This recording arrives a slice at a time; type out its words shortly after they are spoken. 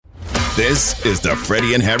This is the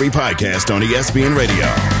Freddie and Harry podcast on ESPN Radio.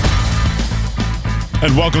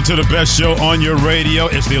 And welcome to the best show on your radio.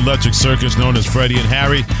 It's the Electric Circus known as Freddie and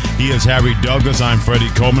Harry. He is Harry Douglas. I'm Freddie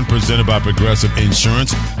Coleman, presented by Progressive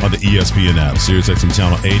Insurance on the ESPN app, SiriusXM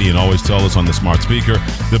Channel 80, and always tell us on the smart speaker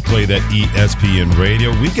to play that ESPN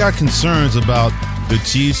radio. We got concerns about the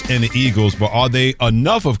Chiefs and the Eagles, but are they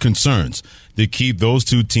enough of concerns to keep those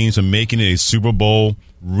two teams from making it a Super Bowl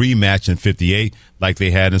rematch in 58 like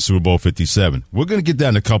they had in Super Bowl 57? We're going to get that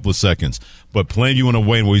in a couple of seconds, but plenty you want to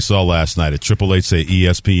weigh in what we saw last night at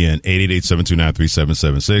 888-SAY-ESPN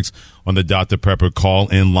 888-729-3776 on the Dr. Pepper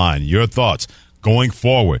call-in line. Your thoughts going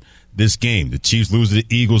forward. This game, the Chiefs lose to the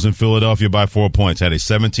Eagles in Philadelphia by 4 points, had a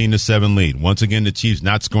 17-7 lead. Once again, the Chiefs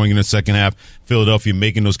not scoring in the second half. Philadelphia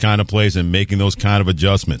making those kind of plays and making those kind of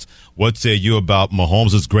adjustments. What say you about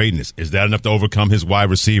Mahomes' greatness? Is that enough to overcome his wide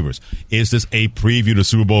receivers? Is this a preview to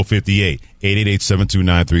Super Bowl 58?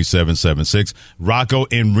 888-729-3776. Rocco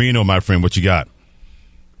in Reno, my friend, what you got?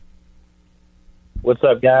 What's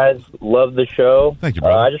up, guys? Love the show. Thank you,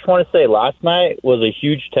 brother. I just want to say last night was a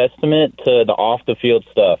huge testament to the off-the-field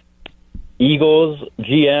stuff. Eagles,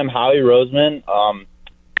 GM, Howie Roseman,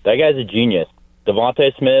 that guy's a genius.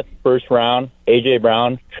 Devontae Smith, first round. A.J.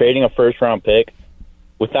 Brown, trading a first-round pick.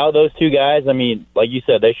 Without those two guys, I mean, like you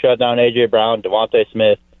said, they shut down A.J. Brown. Devontae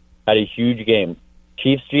Smith had a huge game.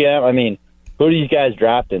 Chiefs GM, I mean, who are these guys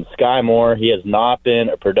drafting? Sky Moore, he has not been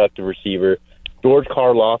a productive receiver. George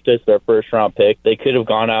Karlaftis, their first-round pick. They could have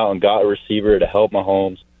gone out and got a receiver to help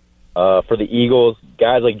Mahomes. For the Eagles,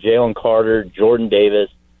 guys like Jalen Carter, Jordan Davis,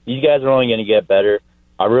 these guys are only going to get better.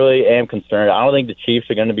 I really am concerned. I don't think the Chiefs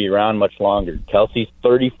are going to be around much longer. Kelsey's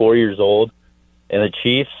 34 years old, and the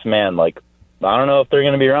Chiefs, man, like, I don't know if they're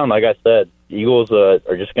going to be around. Like I said, Eagles are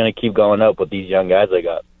just going to keep going up with these young guys they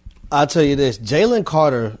got. I'll tell you this, Jalen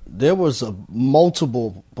Carter, there was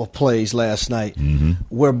multiple plays last night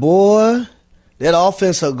where, boy, that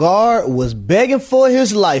offensive guard was begging for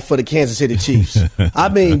his life for the Kansas City Chiefs. I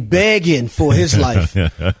mean, begging for his life.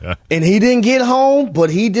 And he didn't get home, but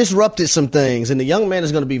he disrupted some things. And the young man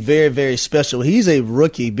is going to be very, very special. He's a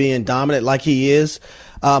rookie being dominant like he is.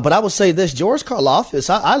 But I would say this, George Karlaftis,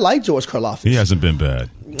 I like George Karlaftis. He hasn't been bad.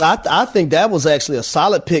 I think that was actually a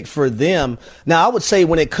solid pick for them. Now, I would say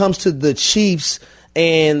when it comes to the Chiefs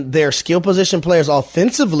and their skill position players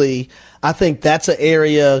offensively, I think that's an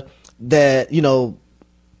area that, you know,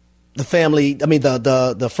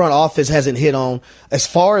 the front office hasn't hit on. As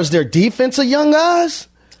far as their defensive young guys,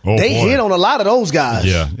 hit on a lot of those guys.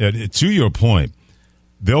 Yeah, to your point,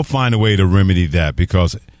 they'll find a way to remedy that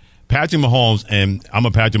because Patrick Mahomes, and I'm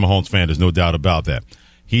a Patrick Mahomes fan, there's no doubt about that.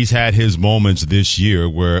 He's had his moments this year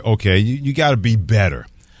where, okay, you got to be better.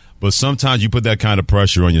 But sometimes you put that kind of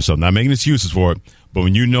pressure on yourself. Not making excuses for it, but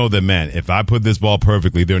when you know that, man, if I put this ball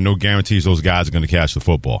perfectly, there are no guarantees those guys are going to catch the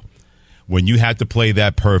football. When you have to play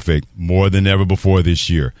that perfect more than ever before this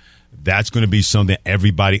year, that's going to be something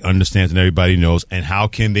everybody understands and everybody knows. And how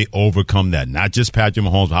can they overcome that? Not just Patrick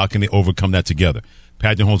Mahomes, but how can they overcome that together?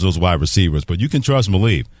 Patrick Mahomes, those wide receivers. But you can trust and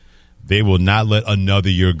believe they will not let another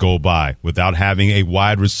year go by without having a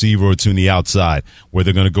wide receiver or two on the outside where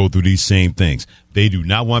they're going to go through these same things. They do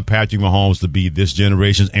not want Patrick Mahomes to be this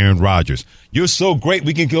generation's Aaron Rodgers. You're so great,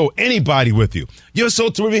 we can go anybody with you. You're so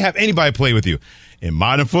terrific, have anybody play with you. In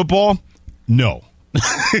modern football, no.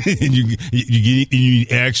 you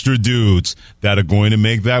need extra dudes that are going to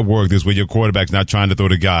make that work. This way your quarterback's not trying to throw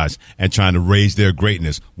the guys and trying to raise their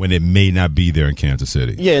greatness when it may not be there in Kansas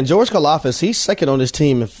City. Yeah, and George Karlaftis, he's second on his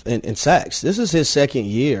team in sacks. This is his second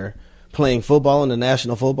year playing football in the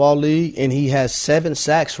National Football League, and he has 7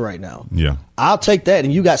 sacks right now. Yeah. I'll take that,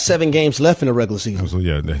 and you got 7 games left in the regular season. So,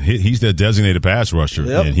 yeah, he's their designated pass rusher,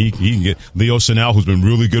 yep. And he can get Leo Chanel, who's been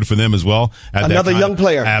really good for them as well. Another young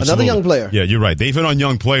player. Yeah, you're right. They've hit on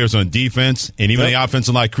young players on defense, and even the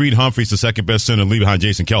offensive line. Creed Humphrey's the second best center, lead behind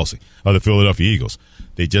Jason Kelsey of the Philadelphia Eagles.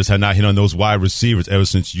 They just had not hit on those wide receivers ever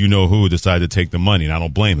since you-know-who decided to take the money, and I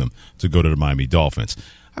don't blame them, to go to the Miami Dolphins.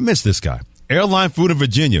 I miss this guy. Airline Food in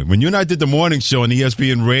Virginia. When you and I did the morning show on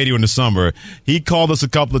ESPN Radio in the summer, he called us a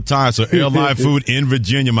couple of times. So Airline Food in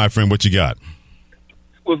Virginia, my friend, what you got?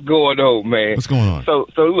 What's going on, man? What's going on? So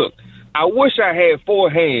look, I wish I had 4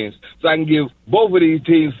 hands so I can give both of these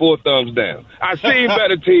teams 4 thumbs down. I've seen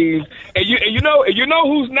better teams, and you know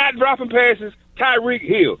who's not dropping passes? Tyreek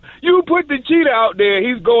Hill. You put the cheetah out there,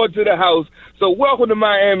 he's going to the house. So welcome to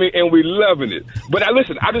Miami, and we're loving it. But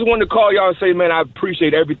listen, I just wanted to call y'all and say, man, I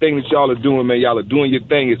appreciate everything that y'all are doing, man. Y'all are doing your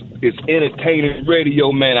thing. It's entertaining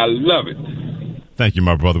radio, man. I love it. Thank you,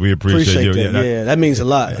 my brother. We appreciate you. That. Yeah, that means a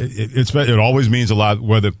lot. It always means a lot.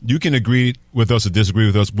 Whether you can agree with us or disagree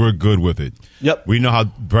with us, we're good with it. Yep. We know how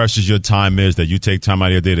precious your time is, that you take time out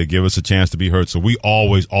of your day to give us a chance to be heard. So we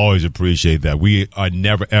always appreciate that. We are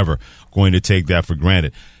never, ever going to take that for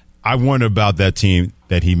granted. I wonder about that team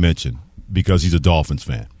that he mentioned because he's a Dolphins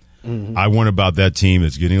fan. Mm-hmm. I wonder about that team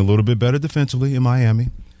that's getting a little bit better defensively in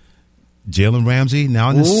Miami. Jalen Ramsey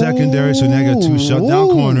now in the secondary, so now you got 2 shutdown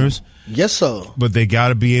corners. Yes, sir. But they got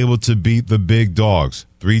to be able to beat the big dogs.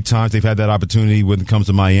 3 times they've had that opportunity when it comes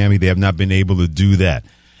to Miami. They have not been able to do that.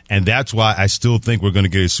 And that's why I still think we're going to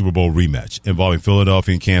get a Super Bowl rematch involving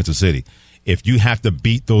Philadelphia and Kansas City. If you have to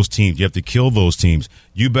beat those teams, you have to kill those teams,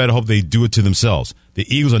 you better hope they do it to themselves. The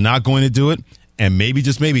Eagles are not going to do it, and maybe,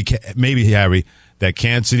 just maybe, Harry, that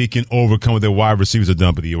Kansas City can overcome what their wide receivers have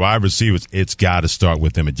done. But the wide receivers, it's got to start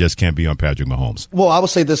with them. It just can't be on Patrick Mahomes. Well, I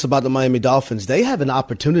would say this about the Miami Dolphins. They have an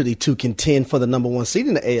opportunity to contend for the number 1 seed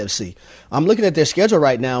in the AFC. I'm looking at their schedule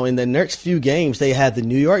right now. In the next few games, they have the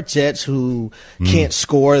New York Jets, who can't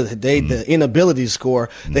score. The inability to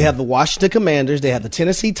score. They have the Washington Commanders. They have the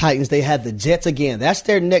Tennessee Titans. They have the Jets again. That's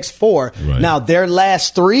their next 4. Right. Now, their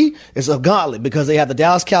last 3 is a gauntlet because they have the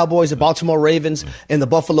Dallas Cowboys, the Baltimore Ravens, and the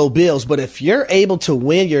Buffalo Bills. But if you're able to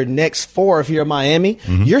win your next 4, if you're Miami,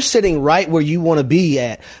 you're sitting right where you want to be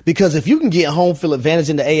at. Because if you can get home field advantage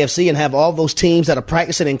in the AFC and have all those teams that are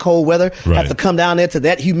practicing in cold weather have to come down there to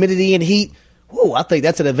that humidity and heat, I think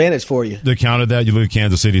that's an advantage for you. To counter that, you look at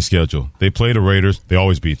Kansas City's schedule. They play the Raiders. They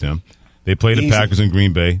always beat them. They play the Packers in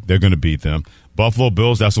Green Bay. They're going to beat them. Buffalo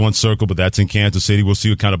Bills, that's the one circle, but that's in Kansas City. We'll see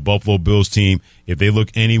what kind of Buffalo Bills team. If they look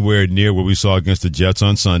anywhere near what we saw against the Jets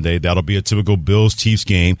on Sunday, that'll be a typical Bills-Chiefs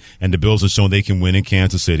game, and the Bills have shown they can win in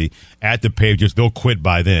Kansas City. At the Patriots, they'll quit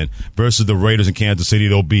by then. Versus the Raiders in Kansas City,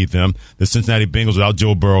 they'll beat them. The Cincinnati Bengals without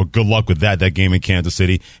Joe Burrow, good luck with that game in Kansas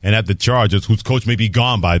City. And at the Chargers, whose coach may be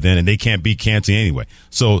gone by then, and they can't beat Kansas City anyway.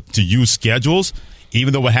 So to use schedules,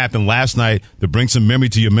 even though what happened last night, to bring some memory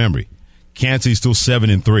to your memory, Kansas City's still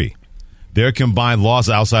 7-3. Their combined loss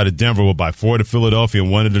outside of Denver were by 4 to Philadelphia and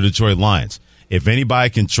 1 to the Detroit Lions. If anybody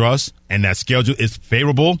can trust, and that schedule is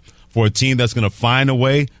favorable for a team that's going to find a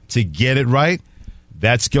way to get it right,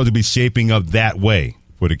 that schedule will be shaping up that way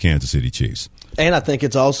for the Kansas City Chiefs. And I think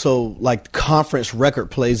it's also like conference record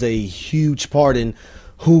plays a huge part in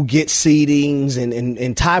who gets seedings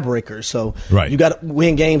and tiebreakers. So you got to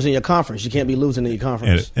win games in your conference. You can't be losing in your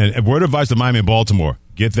conference. And word of advice to Miami and Baltimore,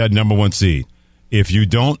 get that number 1 seed. If you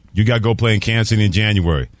don't, you got to go play in Kansas City in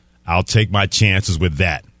January. I'll take my chances with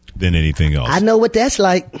that than anything else. I know what that's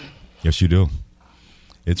like. Yes, you do.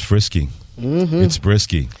 It's frisky. It's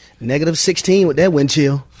brisky. -16 with that wind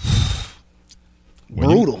chill.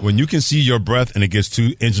 Brutal. When you can see your breath and it gets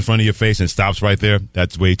 2 inches in front of your face and stops right there,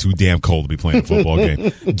 that's way too damn cold to be playing a football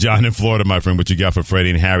game. John in Florida, my friend, what you got for Freddie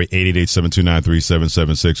and Harry?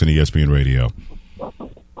 888-729-3776 on ESPN Radio.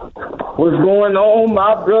 What's going on,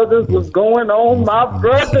 my brothers? What's going on, my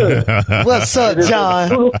brothers? What's up, John?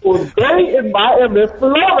 It's a beautiful day in Miami,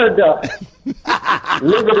 Florida.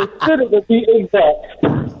 Liberty City to be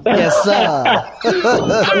exact. Yes, sir.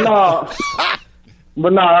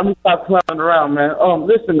 But no, let me stop clowning around, man.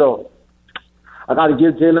 Listen, though. I got to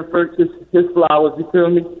give Jalen Hurts his flowers, you feel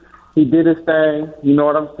me? He did his thing, you know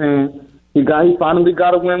what I'm saying? He finally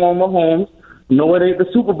got a win on Mahomes. No, it ain't the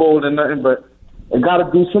Super Bowl or nothing, but it got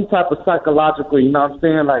to do some type of psychological, you know what I'm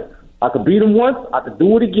saying? Like, I could beat him once, I could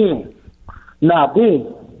do it again. Now,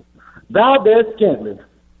 then, Valdez-Scantling.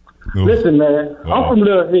 Listen, man, I'm from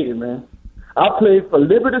Little Haiti, man. I played for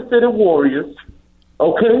Liberty City Warriors,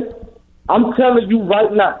 okay? I'm telling you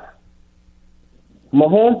right now,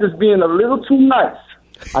 Mahomes is being a little too nice.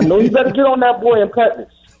 I know you better get on that boy in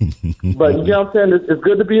practice. But you know what I'm saying? It's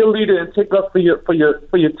good to be a leader and take up for your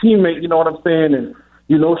teammate, you know what I'm saying? And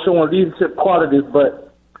you know, showing leadership qualities,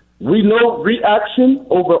 but we know reaction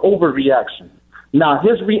over overreaction. Now,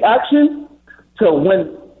 his reaction to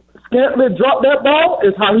when Scantling dropped that ball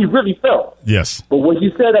is how he really felt. Yes. But what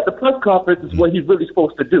he said at the press conference is what he's really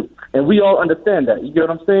supposed to do. And we all understand that. You get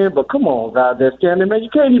what I'm saying? But come on, Valdez Scantling, man. You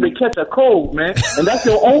can't even catch a cold, man. And that's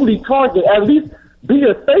your only target. At least be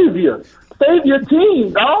a savior. Save your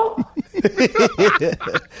team, dog.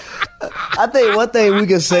 I think one thing we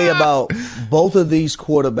can say about both of these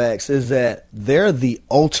quarterbacks is that they're the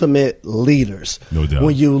ultimate leaders. No doubt.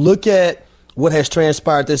 When you look at what has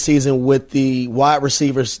transpired this season with the wide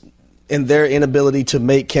receivers and their inability to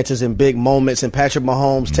make catches in big moments, and Patrick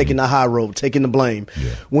Mahomes taking the high road, taking the blame.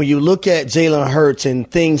 Yeah. When you look at Jalen Hurts and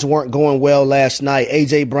things weren't going well last night,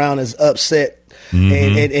 A.J. Brown is upset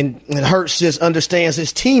And Hurts just understands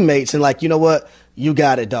his teammates and like, you know what? You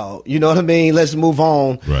got it, dog. You know what I mean? Let's move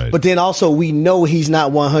on. Right. But then also we know he's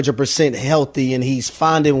not 100% healthy and he's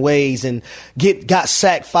finding ways and got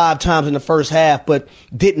sacked 5 times in the first half, but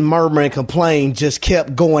didn't murmur and complain, just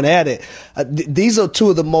kept going at it. These are two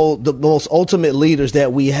of the most ultimate leaders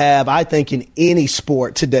that we have, I think, in any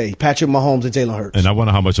sport today, Patrick Mahomes and Jalen Hurts. And I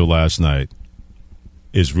wonder how much of last night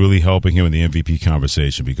is really helping him in the MVP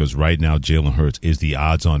conversation, because right now Jalen Hurts is the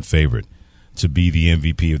odds-on favorite to be the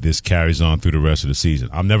MVP if this carries on through the rest of the season.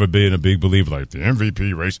 I've never been a big believer like the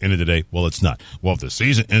MVP race ended today. Well, it's not. Well, if the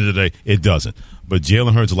season ended today, it doesn't. But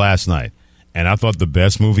Jalen Hurts last night, and I thought the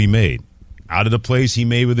best move he made, out of the plays he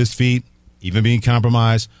made with his feet, even being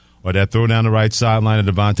compromised, or that throw down the right sideline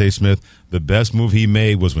of Devontae Smith, the best move he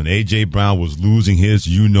made was when A.J. Brown was losing his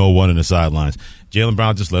you-know-what on the sidelines. Jalen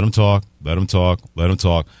Brown just let him talk.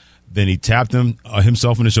 Then he tapped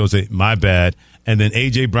himself in the shoulder and said, my bad. And then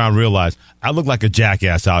A.J. Brown realized, I look like a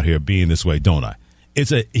jackass out here being this way, don't I?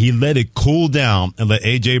 He let it cool down and let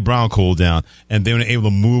A.J. Brown cool down, and they were able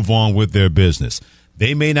to move on with their business.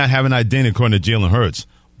 They may not have an identity according to Jalen Hurts,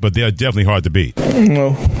 but they're definitely hard to beat.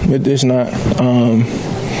 No, it's not.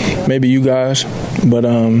 Maybe you guys, but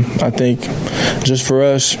I think just for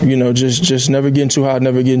us, just never getting too high,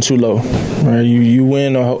 never getting too low. Right? You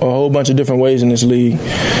win a whole bunch of different ways in this league.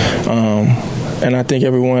 And I think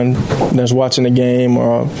everyone that's watching the game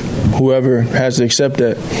or whoever has to accept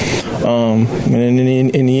that. And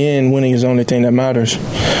in the end, winning is the only thing that matters.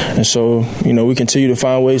 And so, we continue to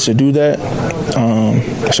find ways to do that.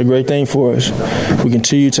 It's a great thing for us. We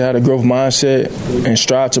continue to have a growth mindset and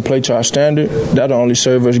strive to play to our standard. That'll only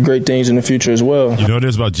serve us great things in the future as well. You know what it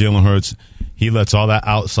is about Jalen Hurts? He lets all that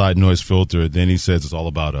outside noise filter. Then he says it's all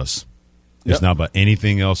about us. It's not about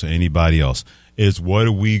anything else or anybody else. It's what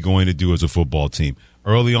are we going to do as a football team?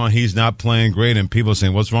 Early on, he's not playing great, and people are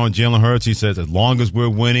saying, what's wrong with Jalen Hurts? He says, as long as we're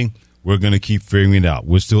winning, we're going to keep figuring it out.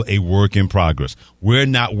 We're still a work in progress. We're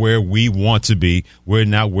not where we want to be. We're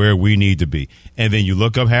not where we need to be. And then you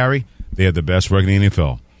look up, Harry, they have the best record in the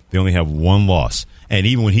NFL. They only have 1 loss. And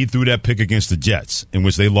even when he threw that pick against the Jets, in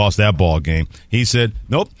which they lost that ball game, he said,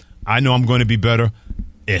 nope, I know I'm going to be better.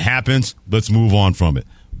 It happens. Let's move on from it.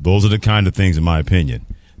 Those are the kind of things, in my opinion.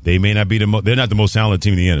 They may not be they're not the most talented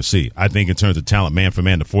team in the NFC. I think in terms of talent, man for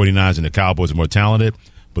man, the 49ers and the Cowboys are more talented,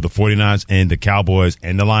 but the 49ers and the Cowboys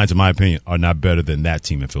and the Lions, in my opinion, are not better than that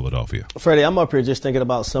team in Philadelphia. Freddie, I'm up here just thinking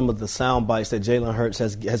about some of the sound bites that Jalen Hurts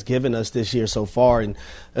has given us this year so far. And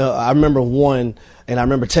I remember one, and I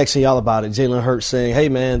remember texting y'all about it, Jalen Hurts saying, hey,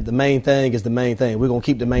 man, the main thing is the main thing. We're going to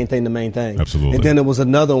keep the main thing the main thing. Absolutely. And then there was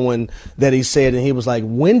another one that he said, and he was like,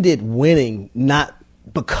 when did winning not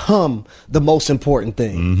become the most important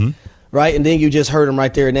thing? Mm-hmm. Right? And then you just heard him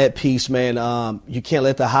right there in that piece, man. You can't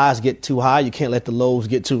let the highs get too high. You can't let the lows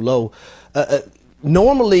get too low.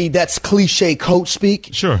 Normally, that's cliche coach speak.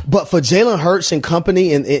 Sure. But for Jalen Hurts and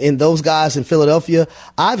company and those guys in Philadelphia,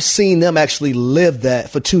 I've seen them actually live that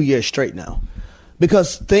for 2 years straight now.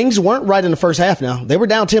 Because things weren't right in the first half now. They were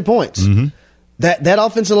down 10 points. Mm-hmm. That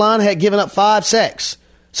offensive line had given up 5 sacks.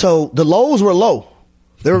 So the lows were low.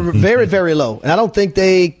 They were very, very low. And I don't think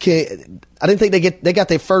they got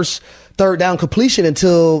their first third down completion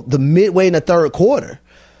until the midway in the third quarter.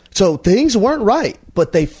 So things weren't right,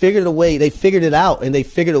 but they figured a way. They figured it out, and they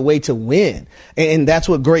figured a way to win. And that's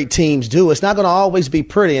what great teams do. It's not going to always be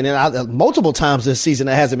pretty. And multiple times this season,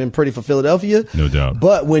 it hasn't been pretty for Philadelphia. No doubt.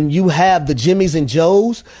 But when you have the Jimmies and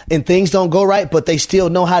Joes and things don't go right, but they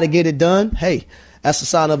still know how to get it done, hey, that's a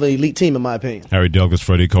sign of an elite team, in my opinion. Harry Douglas,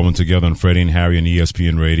 Freddie Coleman together on Freddie and Harry on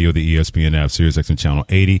ESPN Radio, the ESPN app, SiriusXM Channel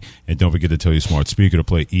 80. And don't forget to tell your smart speaker to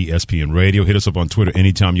play ESPN Radio. Hit us up on Twitter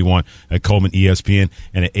anytime you want at Coleman ESPN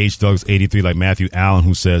and at HDugs83 like Matthew Allen,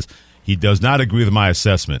 who says he does not agree with my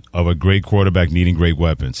assessment of a great quarterback needing great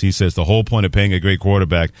weapons. He says the whole point of paying a great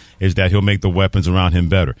quarterback is that he'll make the weapons around him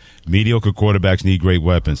better. Mediocre quarterbacks need great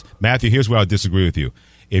weapons. Matthew, here's where I disagree with you.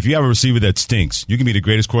 If you have a receiver that stinks, you can be the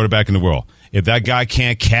greatest quarterback in the world. If that guy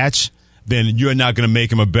can't catch, then you're not going to make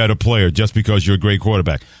him a better player just because you're a great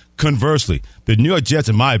quarterback. Conversely, the New York Jets,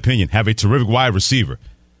 in my opinion, have a terrific wide receiver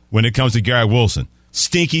when it comes to Garrett Wilson.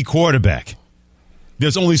 Stinky quarterback.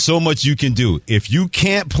 There's only so much you can do. If you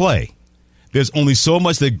can't play, there's only so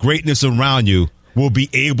much that greatness around you will be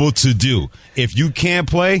able to do. If you can't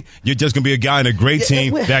play, you're just going to be a guy in a great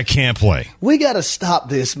team that can't play. We got to stop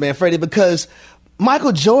this, man, Freddie, because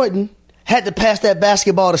Michael Jordan had to pass that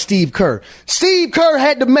basketball to Steve Kerr. Steve Kerr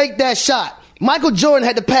had to make that shot. Michael Jordan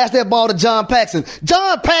had to pass that ball to John Paxson.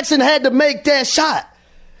 John Paxson had to make that shot.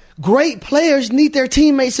 Great players need their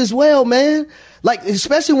teammates as well, man. Like,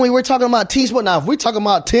 especially when we're talking about team sport. Now, if we're talking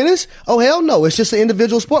about tennis, oh, hell no. It's just an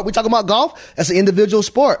individual sport. We're talking about golf. That's an individual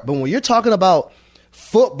sport. But when you're talking about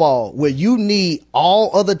football, where you need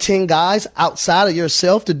all other 10 guys outside of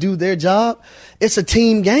yourself to do their job, it's a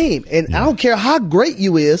team game. And I don't care how great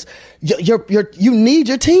you is, you need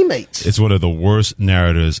your teammates. It's one of the worst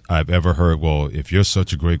narratives I've ever heard. Well, if you're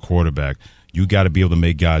such a great quarterback, you got to be able to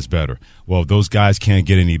make guys better. Well, if those guys can't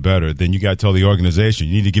get any better, then you got to tell the organization,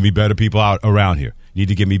 you need to give me better people out around here. You need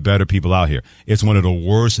to give me better people out here. It's one of the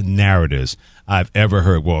worst narratives I've ever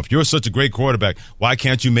heard. Well, if you're such a great quarterback, why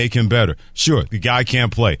can't you make him better? Sure, the guy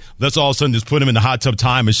can't play. Let's all of a sudden just put him in the hot tub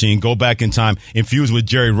time machine, go back in time, infuse with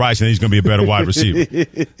Jerry Rice, and he's going to be a better wide receiver.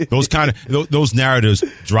 Those narratives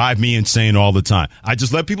drive me insane all the time. I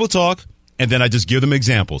just let people talk, and then I just give them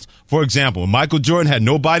examples. For example, when Michael Jordan had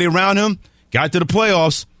nobody around him, got to the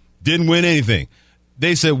playoffs, didn't win anything.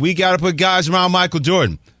 They said, we got to put guys around Michael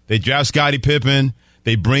Jordan. They draft Scottie Pippen.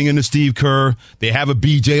 They bring in a Steve Kerr. They have a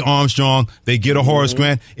B.J. Armstrong. They get a Horace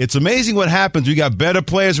Grant. It's amazing what happens. We got better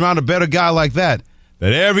players around a better guy like that.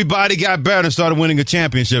 That everybody got better and started winning a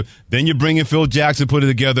championship. Then you bring in Phil Jackson, put it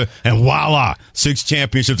together, and voila, 6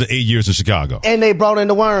 championships in 8 years in Chicago. And they brought in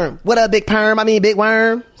the Worm. What up, Big Perm? I mean, Big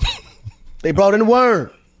Worm. They brought in the Worm.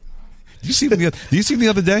 Do you see the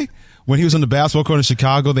other day? When he was on the basketball court in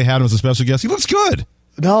Chicago, they had him as a special guest. He looks good.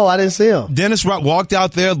 No, I didn't see him. Dennis Rodman walked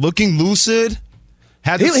out there looking lucid.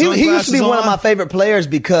 He used to be one of my favorite players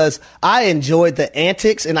because I enjoyed the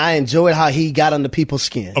antics and I enjoyed how he got under people's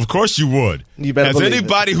skin. Of course you would. You better As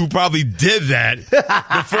anybody who probably did that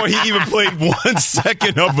before he even played 1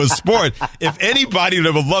 second of a sport, if anybody would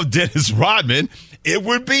ever loved Dennis Rodman, it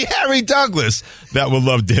would be Harry Douglas that would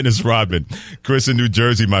love Dennis Rodman. Chris in New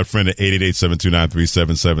Jersey, my friend, at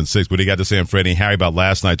 888-729-3776. What do you got to say on Freddie and Harry about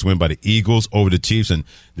last night's win by the Eagles over the Chiefs and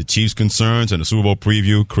the Chiefs' concerns and the Super Bowl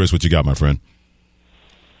preview? Chris, what you got, my friend?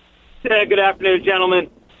 Yeah, good afternoon, gentlemen.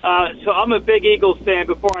 So I'm a big Eagles fan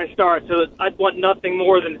before I start, so I'd want nothing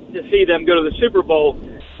more than to see them go to the Super Bowl.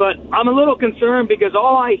 But I'm a little concerned because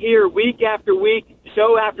all I hear week after week,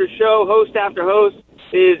 show after show, host after host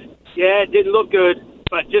is, yeah, it didn't look good,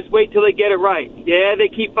 but just wait till they get it right. Yeah, they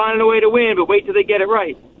keep finding a way to win, but wait till they get it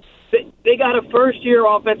right. They got a first-year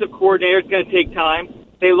offensive coordinator. It's going to take time.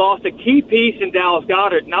 They lost a key piece in Dallas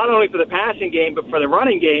Goedert, not only for the passing game, but for the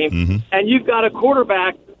running game. Mm-hmm. And you've got a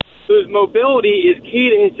quarterback whose mobility is key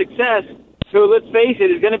to his success, who, let's face it,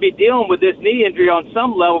 is going to be dealing with this knee injury on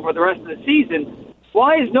some level for the rest of the season.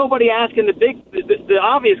 Why is nobody asking the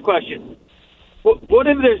obvious question? What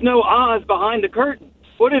if there's no Oz behind the curtain?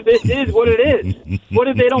 What if this is what it is? What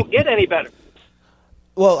if they don't get any better?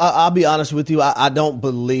 Well, I'll be honest with you. I don't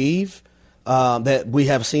believe that we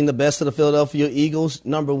have seen the best of the Philadelphia Eagles.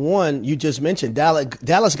 Number one, you just mentioned Dallas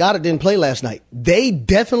Goedert didn't play last night. They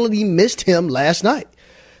definitely missed him last night.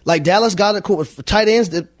 Like Dallas Goedert, tight ends,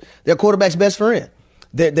 their quarterback's best friend.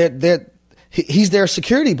 He's their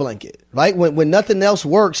security blanket, right? When nothing else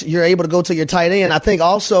works, you're able to go to your tight end. I think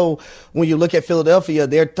also when you look at Philadelphia,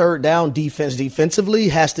 their third down defense defensively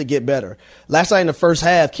has to get better. Last night in the first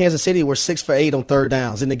half, Kansas City were 6 for 8 on third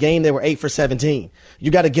downs. In the game, they were 8 for 17.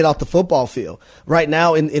 You got to get off the football field. Right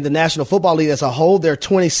now in the National Football League as a whole, they're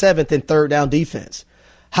 27th in third down defense.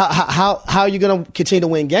 How are you going to continue to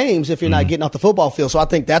win games if you're not getting off the football field? So I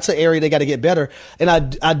think that's an area they got to get better.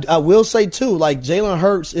 And I will say too, like Jalen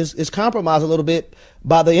Hurts is compromised a little bit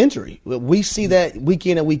by the injury. We see that week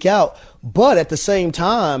in and week out. But at the same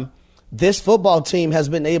time, this football team has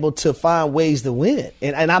been able to find ways to win.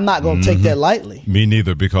 And I'm not going to take that lightly. Me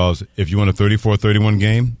neither, because if you win a 34-31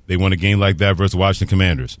 game, they won a game like that versus the Washington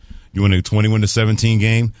Commanders. You win a 21-17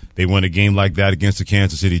 game, they won a game like that against the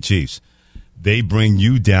Kansas City Chiefs. They bring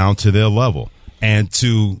you down to their level. And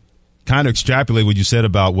to kind of extrapolate what you said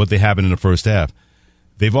about what they happened in the first half,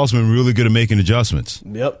 they've also been really good at making adjustments.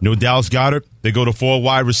 Yep. No Dallas Goedert, they go to 4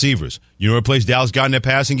 wide receivers. You know what replaced Dallas Goedert in their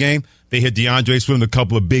passing game? They hit DeAndre Swift with a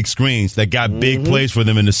couple of big screens that got big plays for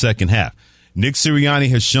them in the second half. Nick Sirianni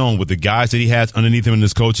has shown with the guys that he has underneath him in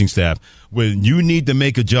his coaching staff, when you need to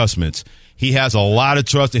make adjustments, he has a lot of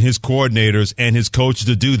trust in his coordinators and his coaches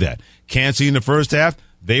to do that. Kansas City in the first half,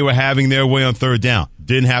 they were having their way on third down.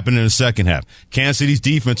 Didn't happen in the second half. Kansas City's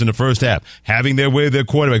defense in the first half, having their way with their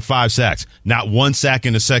quarterback, 5 sacks. Not 1 sack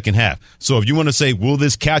in the second half. So if you want to say, will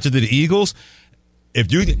this catch up to the Eagles?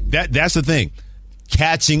 That's the thing.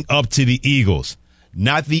 Catching up to the Eagles.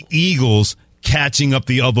 Not the Eagles catching up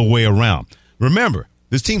the other way around. Remember,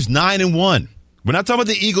 this team's 9-1. We're not talking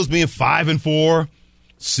about the Eagles being 5-4,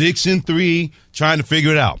 6-3, trying to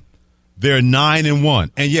figure it out. They're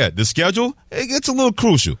 9-1. And yeah, the schedule, it gets a little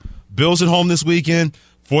crucial. Bills at home this weekend,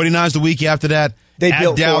 49ers the week after that. They at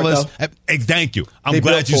built Dallas. for it, Thank you. I'm They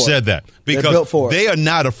glad built you for said it. that They're because built for it. they are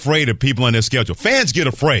not afraid of people on their schedule. Fans get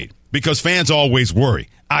afraid because fans always worry.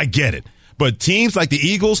 I get it. But teams like the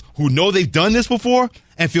Eagles who know they've done this before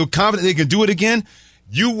and feel confident they can do it again,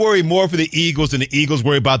 you worry more for the Eagles than the Eagles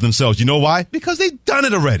worry about themselves. You know why? Because they've done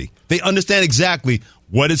it already. They understand exactly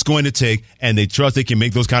what it's going to take, and they trust they can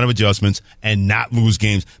make those kind of adjustments and not lose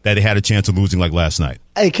games that they had a chance of losing like last night.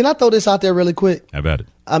 Hey, can I throw this out there really quick? How about it?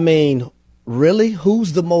 I mean, really?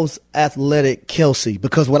 Who's the most athletic Kelsey?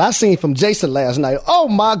 Because what I seen from Jason last night, oh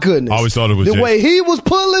my goodness. I always thought it was the Jason. way he was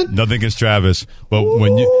pulling. Nothing against Travis, but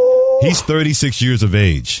he's 36 years of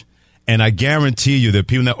age, and I guarantee you that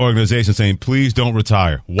people in that organization saying, please don't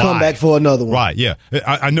retire. Why? Come back for another one. Right, yeah.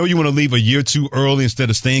 I know you want to leave a year too early instead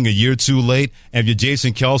of staying a year too late, and if you're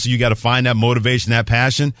Jason Kelsey, you got to find that motivation, that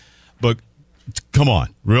passion, but come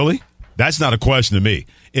on, really? That's not a question to me.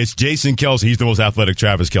 It's Jason Kelsey. He's the most athletic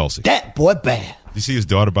Travis Kelsey. That boy bad. You see his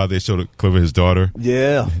daughter, by the way, they showed a clip of his daughter.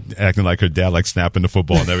 Yeah. Acting like her dad, like snapping the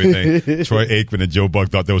football and everything. Troy Aikman and Joe Buck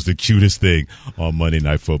thought that was the cutest thing on Monday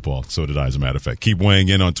Night Football. So did I, as a matter of fact. Keep weighing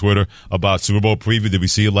in on Twitter about Super Bowl preview. Did we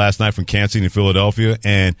see it last night from Kansas City and Philadelphia?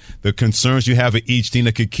 And the concerns you have at each team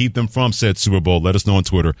that could keep them from said Super Bowl. Let us know on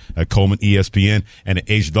Twitter at Coleman ESPN and at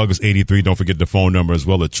H. Douglas 83. Don't forget the phone number as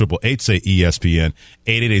well at 888-SAY-ESPN,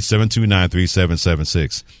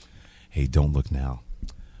 888-729-3776. Hey, don't look now.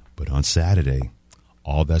 But on Saturday,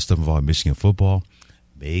 all that stuff involving Michigan football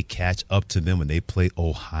may catch up to them when they play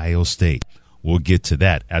Ohio State. We'll get to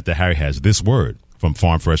that after Harry has this word from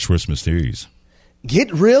Farm Fresh Christmas Series.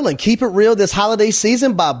 Get real and keep it real this holiday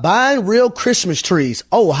season by buying real Christmas trees.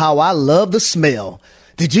 Oh, how I love the smell.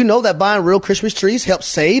 Did you know that buying real Christmas trees helps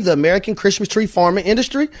save the American Christmas tree farming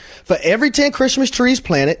industry? For every 10 Christmas trees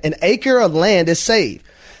planted, an acre of land is saved.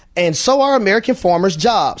 And so are American farmers'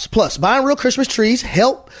 jobs. Plus, buying real Christmas trees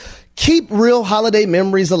help keep real holiday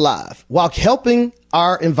memories alive while helping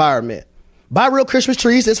our environment. Buy real Christmas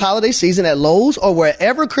trees this holiday season at Lowe's or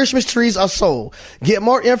wherever Christmas trees are sold. Get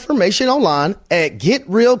more information online at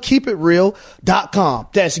GetRealKeepItReal.com.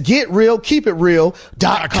 That's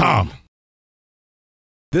GetRealKeepItReal.com.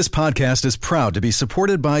 This podcast is proud to be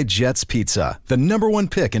supported by Jets Pizza, the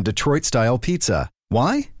 #1 pick in Detroit-style pizza.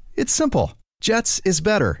 Why? It's simple. Jets is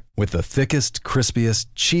better. With the thickest, crispiest,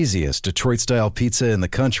 cheesiest Detroit-style pizza in the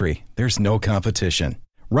country, there's no competition.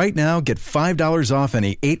 Right now, get $5 off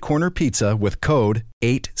any 8-corner pizza with code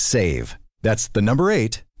 8SAVE. That's the number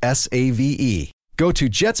 8, S-A-V-E. Go to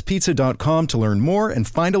jetspizza.com to learn more and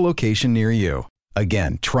find a location near you.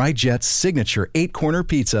 Again, try Jet's signature 8-corner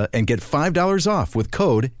pizza and get $5 off with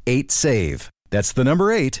code 8SAVE. That's the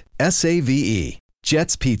number 8, S-A-V-E.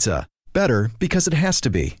 Jet's Pizza. Better because it has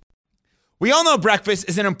to be. We all know breakfast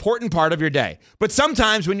is an important part of your day, but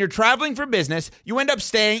sometimes when you're traveling for business, you end up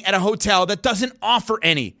staying at a hotel that doesn't offer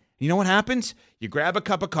any. You know what happens? You grab a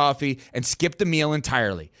cup of coffee and skip the meal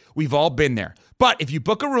entirely. We've all been there. But if you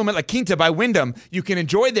book a room at La Quinta by Wyndham, you can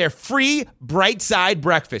enjoy their free Bright Side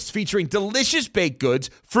breakfast featuring delicious baked goods,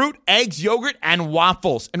 fruit, eggs, yogurt, and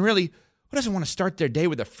waffles. And really, who doesn't want to start their day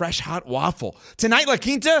with a fresh, hot waffle? Tonight, La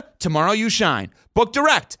Quinta, tomorrow you shine. Book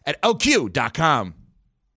direct at LQ.com.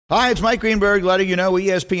 Hi, it's Mike Greenberg letting you know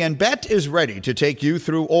ESPN Bet is ready to take you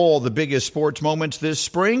through all the biggest sports moments this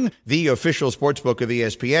spring. The official sportsbook of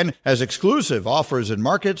ESPN has exclusive offers and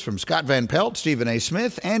markets from Scott Van Pelt, Stephen A.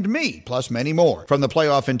 Smith, and me, plus many more. From the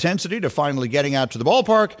playoff intensity to finally getting out to the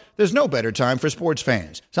ballpark, there's no better time for sports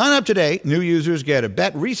fans. Sign up today. New users get a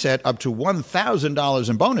bet reset up to $1,000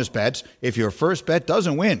 in bonus bets if your first bet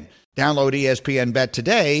doesn't win. Download ESPN Bet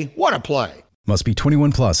today. What a play. Must be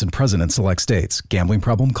 21 plus and present in select states. Gambling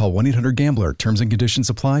problem? Call 1-800-GAMBLER. Terms and conditions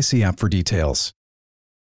apply. See app for details.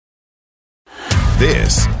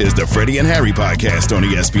 This is the Freddie and Harry podcast on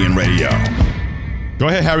ESPN Radio. Go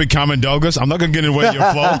ahead, Harry Common Douglas. I'm not going to get in the way of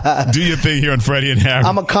your flow. Do your thing here on Freddie and Harry.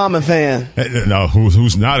 I'm a Common fan. No,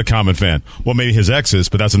 who's not a Common fan? Well, maybe his ex is,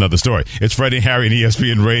 but that's another story. It's Freddie and Harry and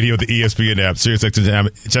ESPN Radio, the ESPN app, Sirius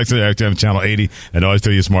XM Channel 80, and always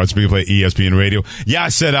tell you smart speaker play ESPN Radio. Yeah, I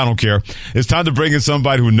said I don't care. It's time to bring in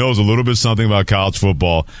somebody who knows a little bit something about college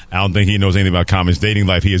football. I don't think he knows anything about Common's dating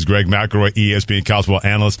life. He is Greg McElroy, ESPN college football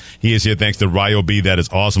analyst. He is here thanks to Ryobi. That is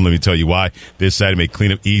awesome. Let me tell you why. This Saturday make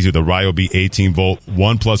cleanup easy with the Ryobi 18-volt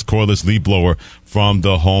 1+ cordless leaf blower from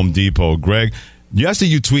the Home Depot. Greg, yesterday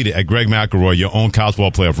you tweeted at Greg McElroy your own college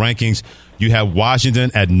football playoff rankings. You have Washington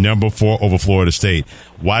at number 4 over Florida State.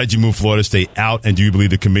 Why did you move Florida State out, and do you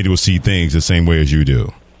believe the committee will see things the same way as you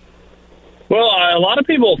do? Well, a lot of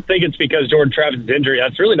people think it's because Jordan Travis' injury.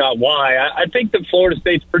 That's really not why. I think that Florida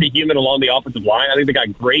State's pretty human along the offensive line. I think they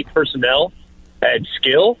got great personnel and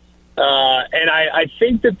skill. And I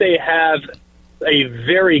think that they have a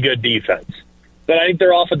very good defense. But I think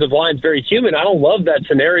their offensive line is very human. I don't love that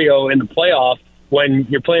scenario in the playoff when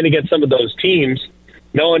you're playing against some of those teams,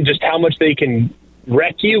 knowing just how much they can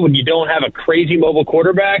wreck you when you don't have a crazy mobile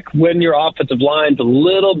quarterback, when your offensive line's a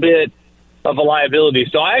little bit of a liability.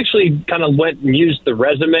 So I actually kind of went and used the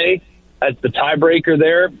resume as the tiebreaker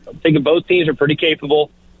there. I'm thinking both teams are pretty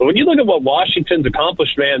capable. But when you look at what Washington's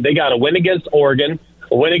accomplished, man, they got a win against Oregon,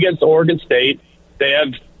 a win against Oregon State. They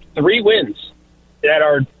have 3 wins that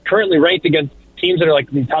are currently ranked against teams that are like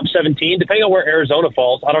in the top 17, depending on where Arizona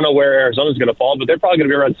falls. I don't know where Arizona's going to fall, but they're probably going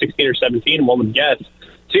to be around 16 or 17, one would guess.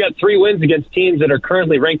 So you got 3 wins against teams that are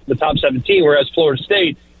currently ranked in the top 17, whereas Florida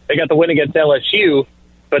State, they got the win against LSU,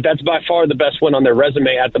 but that's by far the best win on their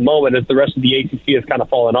resume at the moment, as the rest of the ACC has kind of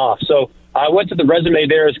fallen off. So I went to the resume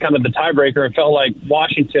there as kind of the tiebreaker and felt like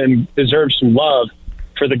Washington deserves some love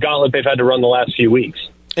for the gauntlet they've had to run the last few weeks.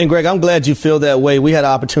 And, Greg, I'm glad you feel that way. We had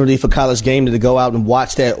an opportunity for College Game Day to go out and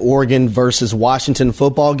watch that Oregon versus Washington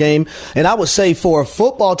football game. And I would say for a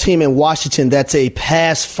football team in Washington that's a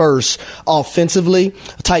pass-first offensively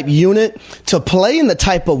type unit, to play in the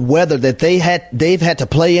type of weather that they've had to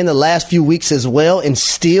play in the last few weeks as well and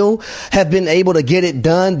still have been able to get it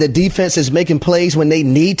done. The defense is making plays when they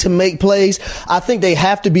need to make plays. I think they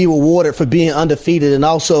have to be rewarded for being undefeated and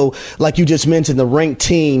also, like you just mentioned, the ranked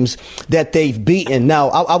teams that they've beaten.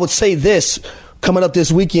 Now, I would say this, coming up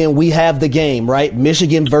this weekend, we have the game, right?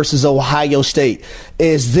 Michigan versus Ohio State.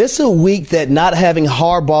 Is this a week that not having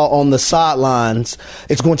Harbaugh on the sidelines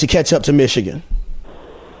is going to catch up to Michigan?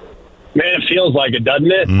 Man, it feels like it,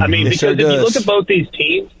 doesn't it? I mean, because if you look at both these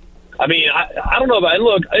teams, I mean, I don't know about it.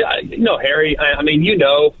 Look, you know, Harry, I mean, you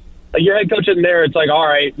know, your head coach in there, it's like, all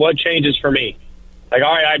right, what changes for me? Like,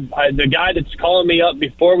 all right, the guy that's calling me up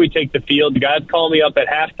before we take the field, the guy that's calling me up at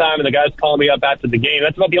halftime, and the guy that's calling me up after the game,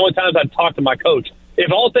 that's about the only times I've talked to my coach. If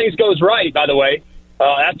all things goes right, by the way,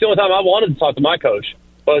 that's the only time I wanted to talk to my coach.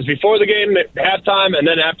 Was before the game, at halftime, and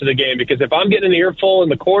then after the game. Because if I'm getting an earful in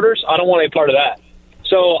the quarters, I don't want any part of that.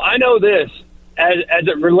 So I know this. As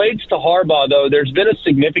it relates to Harbaugh, though, there's been a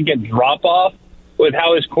significant drop-off with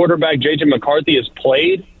how his quarterback, J.J. McCarthy, has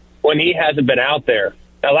played when he hasn't been out there.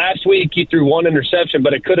 Now, last week, he threw 1 interception,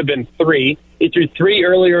 but it could have been 3. He threw 3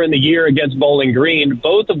 earlier in the year against Bowling Green,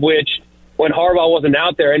 both of which, when Harbaugh wasn't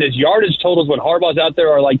out there, and his yardage totals when Harbaugh's out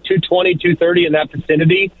there are like 220, 230 in that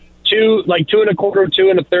vicinity, 2 and a quarter,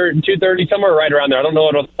 2 and a third, and 230, somewhere right around there. I don't know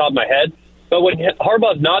it off the top of my head. But when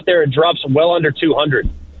Harbaugh's not there, it drops well under 200.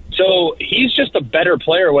 So he's just a better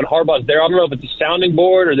player when Harbaugh's there. I don't know if it's a sounding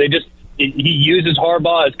board or he uses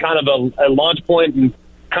Harbaugh as kind of a launch point and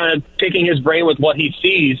kind of picking his brain with what he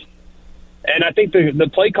sees. And I think the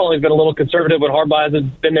play calling has been a little conservative when Harbaugh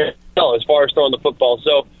hasn't been there as far as throwing the football.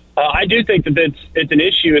 So I do think that it's an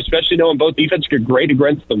issue, especially knowing both defenses are great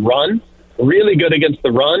against the run, really good against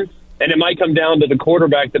the run, and it might come down to the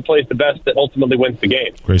quarterback that plays the best that ultimately wins the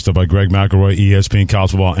game. Great stuff by Greg McElroy, ESPN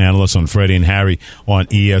college football analyst on Freddie and Harry on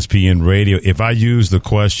ESPN Radio. If I use the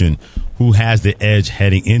question, who has the edge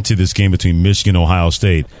heading into this game between Michigan and Ohio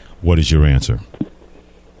State, what is your answer?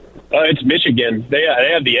 It's Michigan. They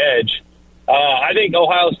have the edge. I think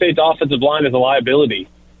Ohio State's offensive line is a liability,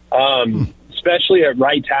 especially at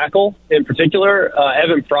right tackle in particular.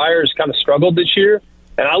 Evan Fryer has kind of struggled this year.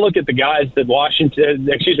 And I look at the guys that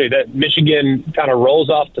that Michigan kind of rolls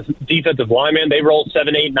off the defensive lineman. They roll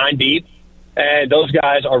 7, 8, 9 deep. And those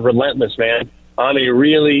guys are relentless, man. I mean,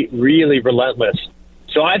 really, really relentless.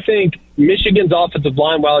 So I think Michigan's offensive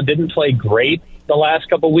line, while it didn't play great the last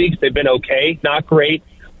couple of weeks, they've been okay, not great.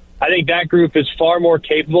 I think that group is far more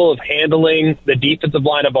capable of handling the defensive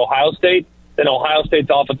line of Ohio State than Ohio State's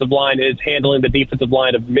offensive line is handling the defensive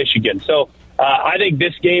line of Michigan. So I think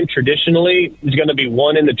this game traditionally is going to be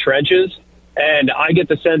won in the trenches, and I get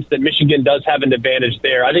the sense that Michigan does have an advantage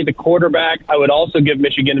there. I think the quarterback, I would also give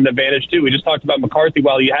Michigan an advantage too. We just talked about McCarthy.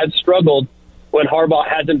 While he has struggled when Harbaugh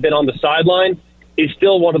hasn't been on the sideline, he's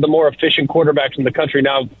still one of the more efficient quarterbacks in the country.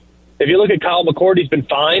 Now, if you look at Kyle McCord, he's been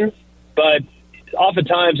fine, but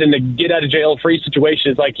oftentimes in the get-out-of-jail-free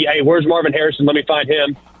situations, like, hey, where's Marvin Harrison? Let me find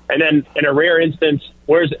him. And then in a rare instance,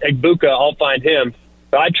 where's Egbuka? I'll find him.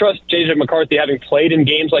 But I trust J.J. McCarthy, having played in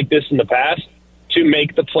games like this in the past, to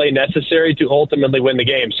make the play necessary to ultimately win the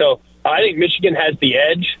game. So I think Michigan has the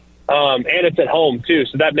edge, and it's at home, too.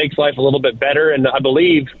 So that makes life a little bit better. And I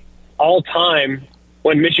believe all time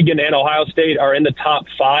when Michigan and Ohio State are in the top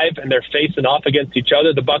 5 and they're facing off against each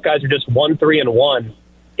other, the Buckeyes are just 1-3-1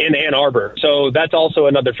 in Ann Arbor. So that's also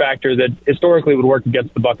another factor that historically would work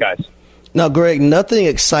against the Buckeyes. Now, Greg, nothing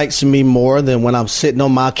excites me more than when I'm sitting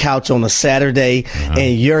on my couch on a Saturday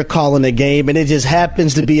and you're calling a game, and it just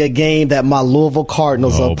happens to be a game that my Louisville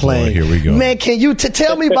Cardinals are playing. Boy, here we go. Man, can you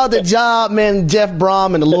tell me about the job, man, Jeff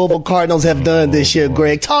Brom and the Louisville Cardinals have done this year,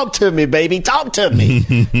 Greg? Talk to me, baby. Talk to me.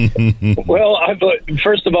 Well,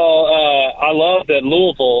 first of all, I love that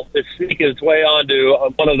Louisville is sneaking its way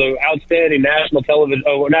onto one of the outstanding national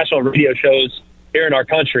radio shows here in our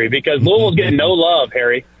country, because Louisville's getting no love,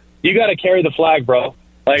 Harry. You got to carry the flag, bro.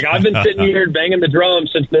 Like, I've been sitting here banging the drum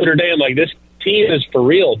since Notre Dame. Like, this team is for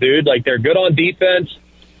real, dude. Like, they're good on defense.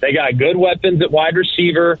 They got good weapons at wide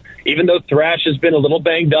receiver. Even though Thrash has been a little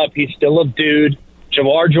banged up, he's still a dude.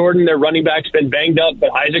 Jamar Jordan, their running back's been banged up,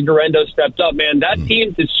 but Isaac Guerrero stepped up. Man, that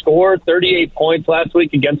team to score 38 points last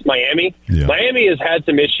week against Miami. Yeah. Miami has had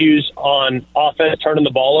some issues on offense turning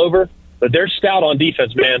the ball over, but they're stout on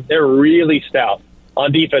defense, man. They're really stout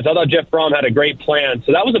on defense. I thought Jeff Brom had a great plan.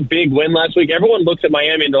 So that was a big win last week. Everyone looks at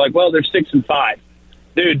Miami and they're like, well, they're 6-5.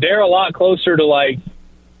 Dude, they're a lot closer to like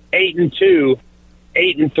 8-2,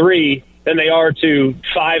 8-3 than they are to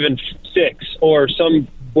 5-6 or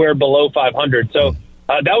somewhere below 500. So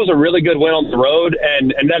that was a really good win on the road,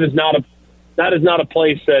 and that is not a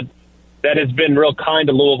place that has been real kind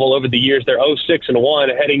to Louisville over the years. They're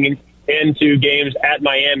 0-6-1 heading into games at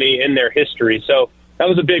Miami in their history. So that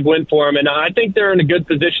was a big win for them, and I think they're in a good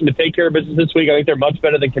position to take care of business this week. I think they're much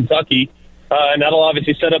better than Kentucky, and that'll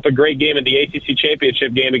obviously set up a great game in the ACC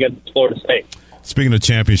championship game against Florida State. Speaking of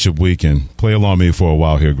championship weekend, play along with me for a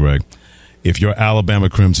while here, Greg. If your Alabama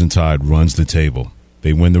Crimson Tide runs the table,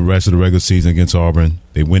 they win the rest of the regular season against Auburn,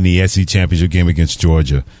 they win the SEC championship game against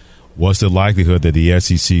Georgia, what's the likelihood that the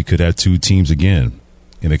SEC could have two teams again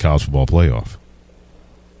in the college football playoff?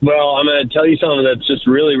 Well, I'm going to tell you something that's just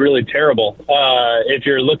really, really terrible. If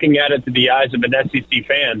you're looking at it through the eyes of an SEC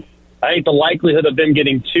fan, I think the likelihood of them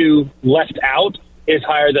getting two left out is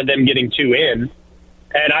higher than them getting two in.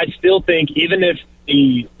 And I still think, even if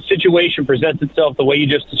the situation presents itself the way you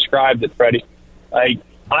just described it, Freddie,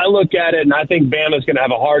 I look at it and I think Bama's going to have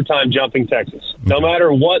a hard time jumping Texas. No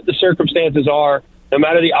matter what the circumstances are, no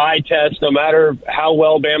matter the eye test, no matter how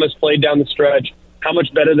well Bama's played down the stretch, how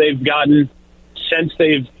much better they've gotten since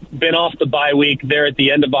they've been off the bye week there at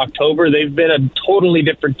the end of October, they've been a totally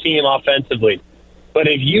different team offensively. But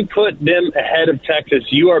if you put them ahead of Texas,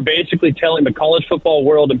 you are basically telling the college football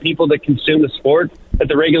world and people that consume the sport that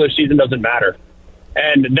the regular season doesn't matter.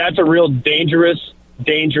 And that's a real dangerous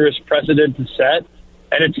precedent to set.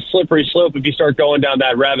 And it's a slippery slope if you start going down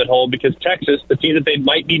that rabbit hole, because Texas, the team that they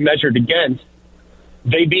might be measured against,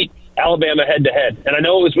 they beat Alabama head-to-head. And I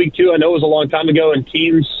know it was week 2. I know it was a long time ago, and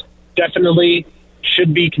teams definitely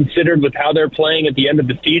should be considered with how they're playing at the end of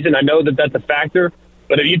the season. I know that that's a factor,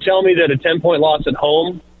 but if you tell me that a 10-point loss at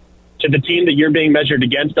home to the team that you're being measured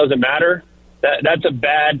against doesn't matter, that's a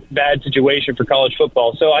bad situation for college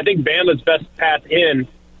football. So I think Bama's best path in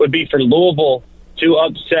would be for Louisville to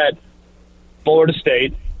upset Florida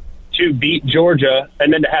State, to beat Georgia,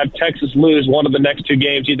 and then to have Texas lose one of the next two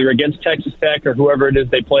games, either against Texas Tech or whoever it is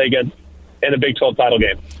they play against in the Big 12 title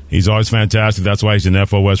game. He's always fantastic. That's why he's an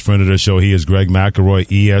FOS friend of the show. He is Greg McElroy,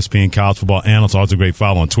 ESPN college football analyst. Also a great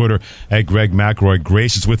follow on Twitter at Greg McElroy.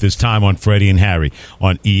 Gracious with his time on Freddie and Harry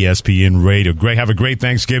on ESPN Radio. Greg, have a great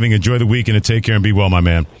Thanksgiving. Enjoy the weekend and take care and be well, my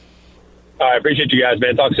man. All right, appreciate you guys,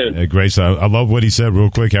 man. Talk soon. Great. So I love what he said real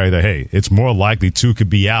quick, Harry, that, hey, it's more likely two could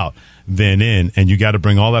be out than in, and you got to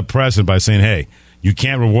bring all that precedent by saying, hey, you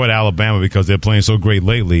can't reward Alabama because they're playing so great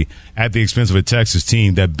lately at the expense of a Texas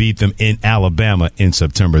team that beat them in Alabama in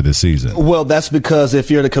September this season. Well, that's because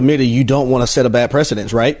if you're the committee, you don't want to set a bad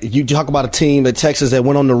precedent, right? You talk about a team at Texas that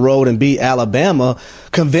went on the road and beat Alabama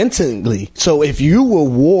convincingly. So if you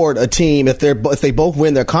reward a team, if they both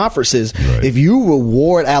win their conferences, right, if you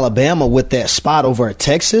reward Alabama with that spot over at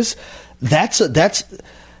Texas, that's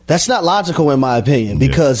not logical in my opinion,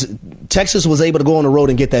 because Texas was able to go on the road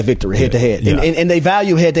and get that victory head-to-head, and they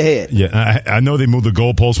value head-to-head. Yeah, I know they move the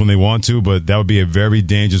goalpost when they want to, but that would be a very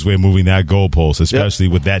dangerous way of moving that goalpost, especially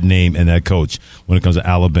with that name and that coach when it comes to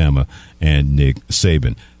Alabama and Nick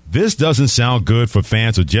Saban. This doesn't sound good for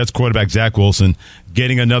fans of Jets quarterback Zach Wilson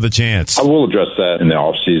getting another chance. I will address that in the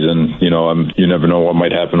offseason. You never know what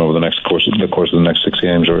might happen over the course of the next 6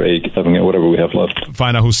 games or 8, 7, whatever we have left.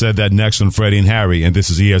 Find out who said that next on Freddie and Harry, and this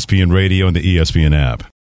is ESPN Radio and the ESPN app.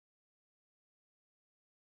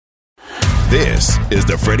 This is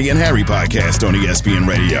the Freddie and Harry podcast on ESPN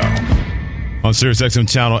Radio. On SiriusXM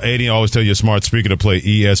Channel 80, I always tell you a smart speaker to play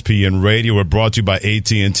ESPN Radio. We're brought to you by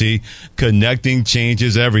AT&T. Connecting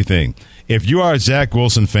changes everything. If you are a Zach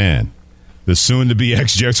Wilson fan, the soon-to-be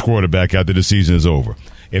ex-Jets quarterback after the season is over,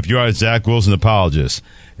 if you are a Zach Wilson apologist,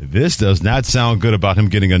 This does not sound good about him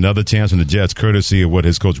getting another chance in the Jets, courtesy of what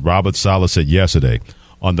his coach Robert Saleh said yesterday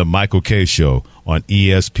on the Michael Kay Show on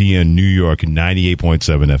ESPN New York 98.7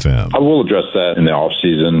 FM. I will address that in the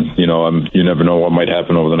offseason. You never know what might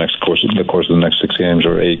happen over the course of the next 6 games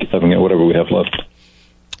or 8, 7, whatever we have left.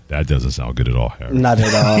 That doesn't sound good at all, Harry. Not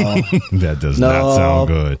at all. That does not sound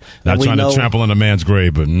good. Not trying to trample on a man's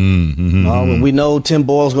grave, but we know Tim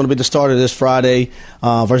Boyle's going to be the starter this Friday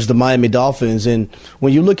versus the Miami Dolphins. And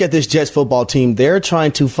when you look at this Jets football team, they're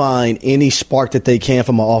trying to find any spark that they can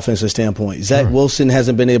from an offensive standpoint. Zach Wilson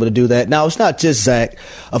hasn't been able to do that. Now, it's not just Zach.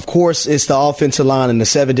 Of course, it's the offensive line and the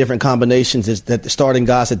 7 different combinations that the starting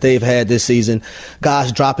guys that they've had this season,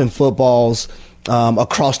 guys dropping footballs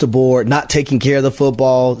across the board, not taking care of the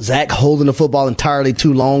football, Zach holding the football entirely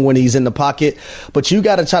too long when he's in the pocket. But you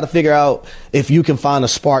got to try to figure out if you can find a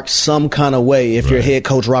spark some kind of way if you're head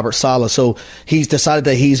coach Robert Saleh. So he's decided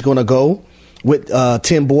that he's going to go with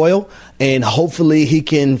Tim Boyle, and hopefully he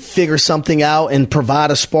can figure something out and provide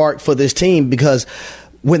a spark for this team, because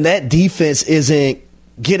when that defense isn't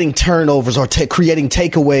getting turnovers or creating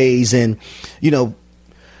takeaways and,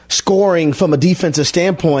 scoring from a defensive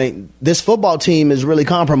standpoint, this football team is really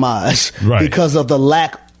compromised because of the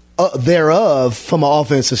lack thereof from an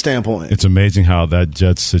offensive standpoint. It's amazing how that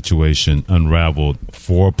Jets situation unraveled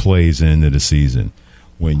 4 plays into the season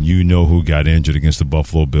when you know who got injured against the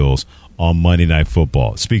Buffalo Bills on Monday Night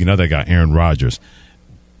Football. Speaking of that guy, Aaron Rodgers,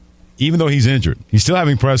 even though he's injured, he's still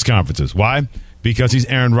having press conferences. Why? Because he's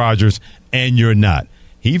Aaron Rodgers and you're not.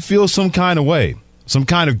 He feels some kind of way, some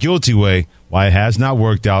kind of guilty way, why it has not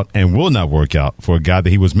worked out and will not work out for a guy that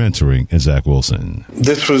he was mentoring in Zach Wilson.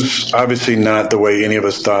 This was obviously not the way any of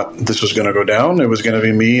us thought this was going to go down. It was going to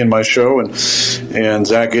be me and my show and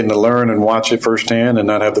Zach getting to learn and watch it firsthand and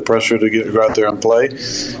not have the pressure to go out there and play.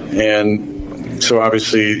 And so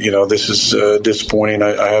obviously, this is disappointing.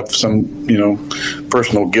 I have some,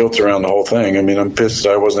 personal guilt around the whole thing. I mean, I'm pissed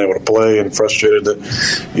that I wasn't able to play and frustrated that,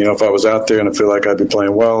 if I was out there and I feel like I'd be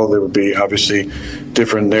playing well, there would be obviously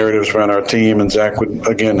different narratives around our team, and Zach would,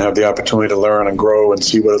 again, have the opportunity to learn and grow and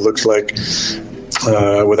see what it looks like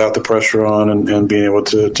without the pressure on and being able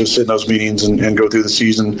to sit in those meetings and go through the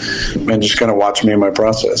season and just kind of watch me in my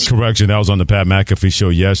process. Correction, that was on the Pat McAfee show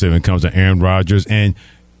yesterday when it comes to Aaron Rodgers. And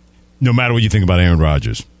no matter what you think about Aaron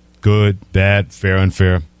Rodgers, good, bad, fair,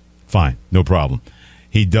 unfair, fine, no problem.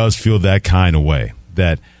 He does feel that kind of way,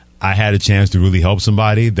 that I had a chance to really help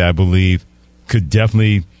somebody that I believe could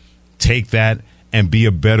definitely take that and be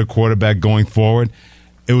a better quarterback going forward.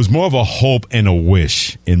 It was more of a hope and a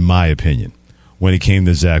wish, in my opinion, when it came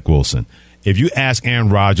to Zach Wilson. If you ask Aaron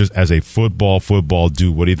Rodgers as a football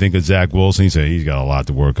dude, what do you think of Zach Wilson? He said he's got a lot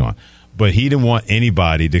to work on. But he didn't want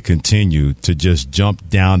anybody to continue to just jump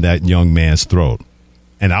down that young man's throat.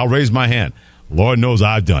 And I'll raise my hand. Lord knows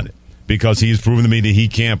I've done it, because he's proven to me that he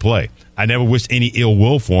can't play. I never wished any ill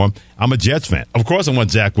will for him. I'm a Jets fan. Of course I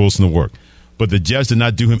want Zach Wilson to work. But the Jets did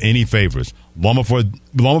not do him any favors. Long before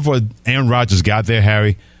Aaron Rodgers got there,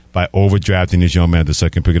 Harry, by overdrafting this young man at the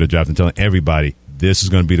second pick of the draft and telling everybody this is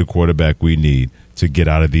going to be the quarterback we need to get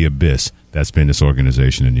out of the abyss that's been this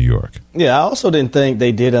organization in New York. Yeah, I also didn't think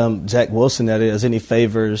they did Zach Wilson, that is, any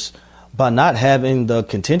favors by not having the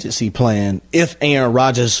contingency plan if Aaron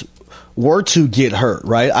Rodgers were to get hurt,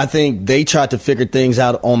 right? I think they tried to figure things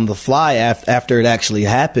out on the fly after it actually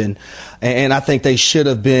happened. And I think they should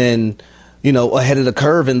have been, ahead of the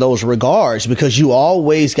curve in those regards, because you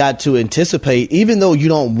always got to anticipate, even though you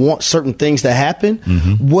don't want certain things to happen,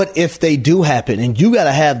 what if they do happen? And you got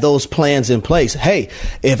to have those plans in place. Hey,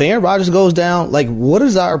 if Aaron Rodgers goes down, what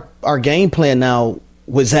is our game plan now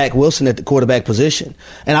with Zach Wilson at the quarterback position?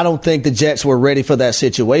 And I don't think the Jets were ready for that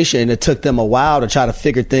situation. It took them a while to try to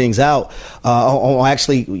figure things out on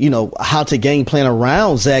actually, how to game plan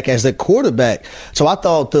around Zach as the quarterback. So I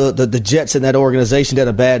thought the Jets and that organization did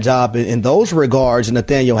a bad job in those regards, and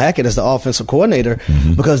Nathaniel Hackett as the offensive coordinator,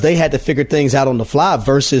 because they had to figure things out on the fly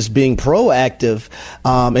versus being proactive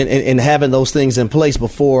and having those things in place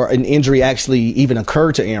before an injury actually even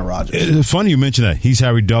occurred to Aaron Rodgers. It's funny you mention that. He's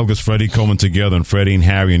Harry Douglas, Freddie Coleman together, and Freddie and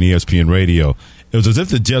Harry on ESPN Radio. It was as if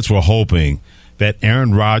the Jets were hoping that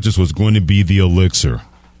Aaron Rodgers was going to be the elixir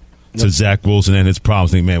to Zach Wilson and his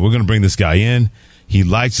problems. Think, man, we're going to bring this guy in. He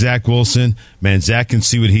likes Zach Wilson. Man, Zach can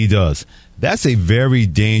see what he does. That's a very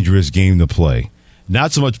dangerous game to play.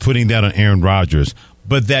 Not so much putting that on Aaron Rodgers,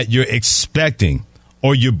 but that you're expecting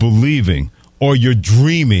or you're believing or you're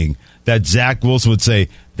dreaming that Zach Wilson would say,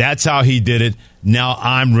 that's how he did it. Now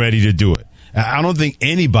I'm ready to do it. I don't think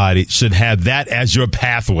anybody should have that as your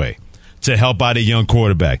pathway to help out a young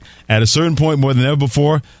quarterback. At a certain point, more than ever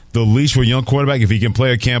before, the leash for a young quarterback, if he can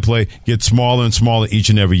play or can't play, gets smaller and smaller each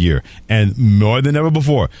and every year. And more than ever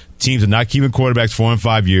before, teams are not keeping quarterbacks 4 and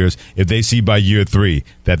 5 years if they see by year 3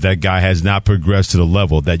 that guy has not progressed to the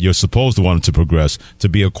level that you're supposed to want him to progress to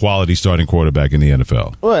be a quality starting quarterback in the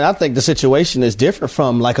NFL. Well, I think the situation is different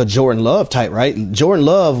from like a Jordan Love type, right? Jordan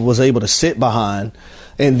Love was able to sit behind,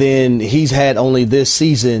 and then he's had only this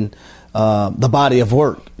season the body of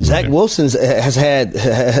work. Zach Wilson has had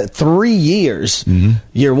 3 years,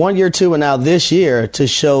 year 1, year 2, and now this year to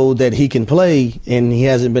show that he can play, and he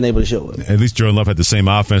hasn't been able to show it. At least Jordan Love had the same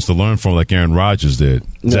offense to learn from like Aaron Rodgers did.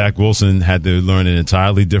 Yeah. Zach Wilson had to learn an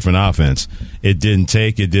entirely different offense. It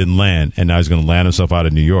didn't land, and now he's going to land himself out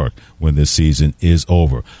of New York when this season is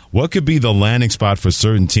over. What could be the landing spot for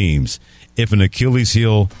certain teams if an Achilles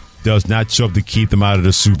heel does not show up to keep them out of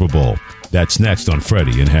the Super Bowl? That's next on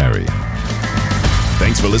Freddie and Harry.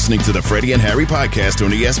 Thanks for listening to the Freddie and Harry podcast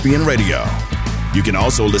on ESPN Radio. You can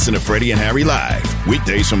also listen to Freddie and Harry live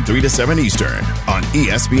weekdays from 3 to 7 Eastern on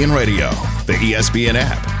ESPN Radio, the ESPN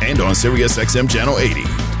app, and on SiriusXM Channel 80.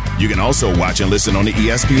 You can also watch and listen on the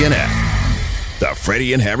ESPN app. The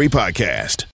Freddie and Harry podcast.